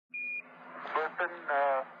Houston,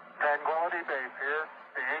 Tranquility Base here.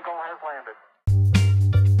 The Eagle has landed.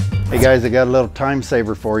 Hey guys, I got a little time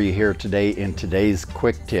saver for you here today in today's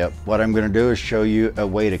quick tip. What I'm going to do is show you a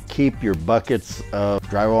way to keep your buckets of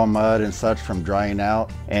drywall mud and such from drying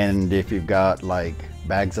out. And if you've got like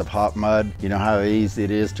bags of hot mud, you know how easy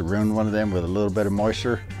it is to ruin one of them with a little bit of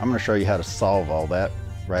moisture. I'm going to show you how to solve all that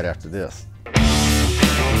right after this.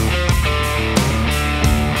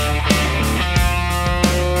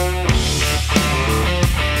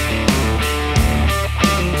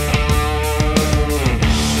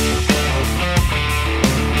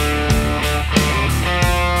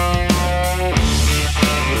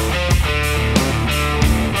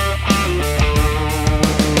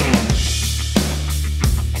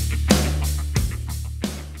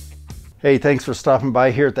 Hey, thanks for stopping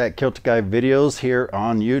by here at that Kilted Guy videos here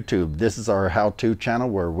on YouTube. This is our how-to channel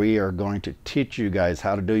where we are going to teach you guys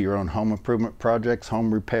how to do your own home improvement projects,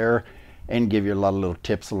 home repair, and give you a lot of little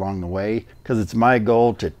tips along the way. Because it's my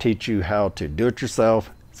goal to teach you how to do it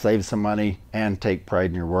yourself, save some money, and take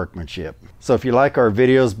pride in your workmanship. So if you like our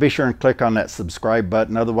videos, be sure and click on that subscribe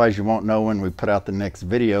button. Otherwise, you won't know when we put out the next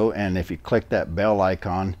video. And if you click that bell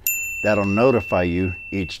icon, that'll notify you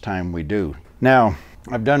each time we do. Now,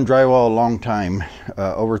 I've done drywall a long time,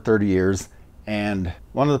 over 30 years, and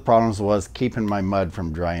one of the problems was keeping my mud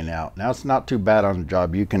from drying out. Now it's not too bad on the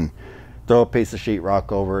job. You can throw a piece of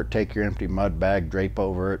sheetrock over it, take your empty mud bag, drape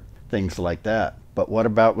over it, things like that. But what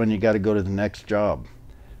about when you got to go to the next job?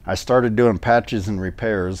 I started doing patches and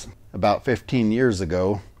repairs about 15 years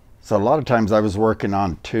ago. So a lot of times I was working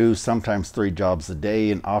on 2, sometimes 3 jobs a day,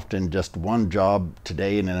 and often just one job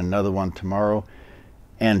today and then another one tomorrow.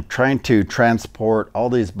 And trying to transport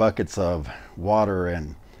all these buckets of water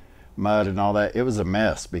and mud and all that, it was a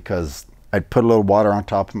mess because I'd put a little water on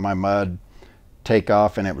top of my mud, take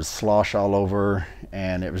off, and it would slosh all over,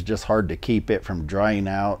 and it was just hard to keep it from drying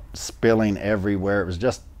out, spilling everywhere. It was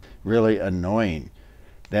just really annoying.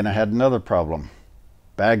 Then I had another problem,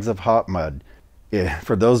 bags of hot mud.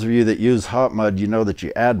 For those of you that use hot mud, you know that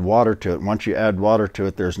you add water to it. Once you add water to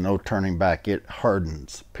it, there's no turning back. It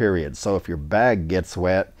hardens, period. So if your bag gets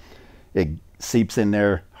wet, it seeps in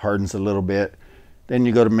there, hardens a little bit. Then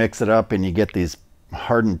you go to mix it up and you get these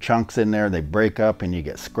hardened chunks in there. They break up and you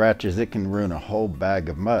get scratches. It can ruin a whole bag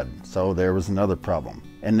of mud. So there was another problem.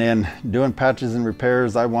 And then doing patches and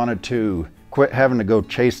repairs, I wanted to quit having to go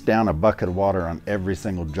chase down a bucket of water on every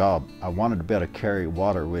single job. I wanted to be able to carry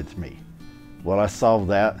water with me. Well, I solved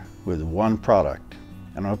that with one product,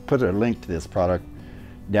 and I'll put a link to this product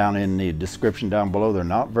down in the description down below. They're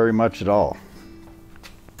not very much at all,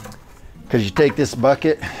 because you take this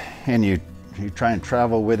bucket and you try and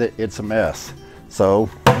travel with it, it's a mess.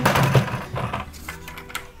 So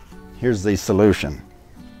here's the solution.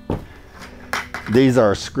 These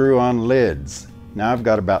are screw-on lids. Now I've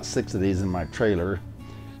got about 6 of these in my trailer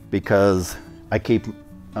because I keep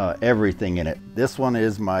everything in it. This one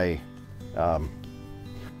is my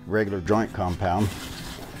regular joint compound,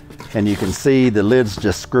 and you can see the lids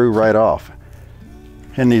just screw right off,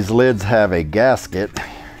 and these lids have a gasket.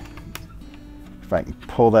 If I can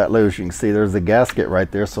pull that loose, you can see there's a gasket right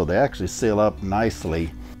there, so they actually seal up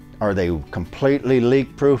nicely. Are they completely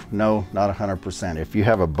leak proof? No, not 100%. If you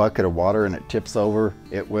have a bucket of water and it tips over,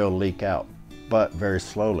 it will leak out, but very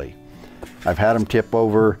slowly. I've had them tip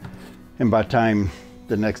over, and by the time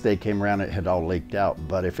the next day came around, it had all leaked out.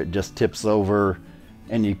 But if it just tips over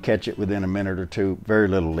and you catch it within a minute or two, very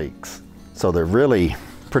little leaks. So they're really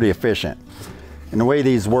pretty efficient. And the way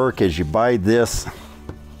these work is you buy this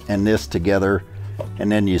and this together,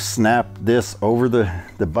 and then you snap this over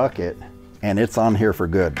the bucket, and it's on here for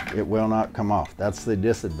good. It will not come off. That's the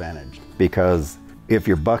disadvantage, because if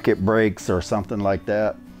your bucket breaks or something like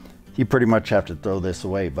that, you pretty much have to throw this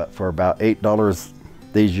away. But for about $8,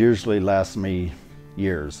 these usually last me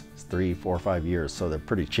years, 3, 4, 5 years, so they're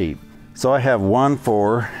pretty cheap. So I have one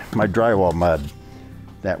for my drywall mud.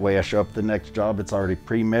 That way I show up the next job, it's already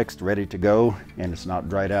pre-mixed, ready to go, and it's not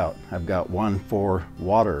dried out. I've got one for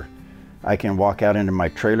water. I can walk out into my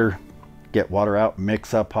trailer, get water out,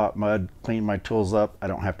 mix up hot mud, clean my tools up. I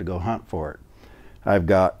don't have to go hunt for it. I've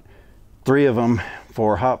got 3 of them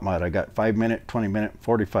for hot mud. I got 5-minute, 20-minute,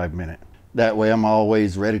 45-minute. That way I'm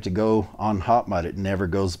always ready to go on hot mud. It never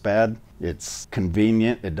goes bad. It's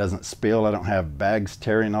convenient, it doesn't spill, I don't have bags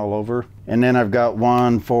tearing all over. And then I've got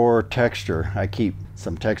one for texture. I keep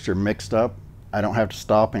some texture mixed up. I don't have to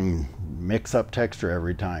stop and mix up texture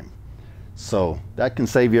every time. So that can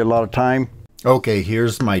save you a lot of time. Okay,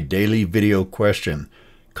 here's my daily video question.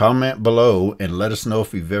 Comment below and let us know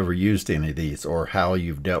if you've ever used any of these or how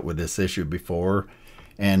you've dealt with this issue before.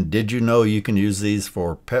 And did you know you can use these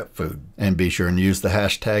for pet food? And be sure and use the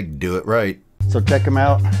hashtag #DoItRight. So check them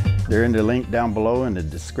out. They're in the link down below in the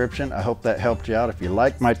description. I hope that helped you out. If you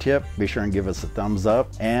like my tip, be sure and give us a thumbs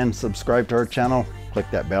up and subscribe to our channel. Click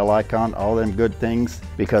that bell icon, all them good things,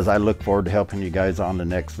 because I look forward to helping you guys on the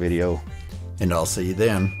next video. And I'll see you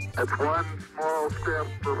then. That's one small step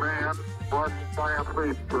for man, one giant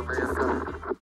leap for mankind.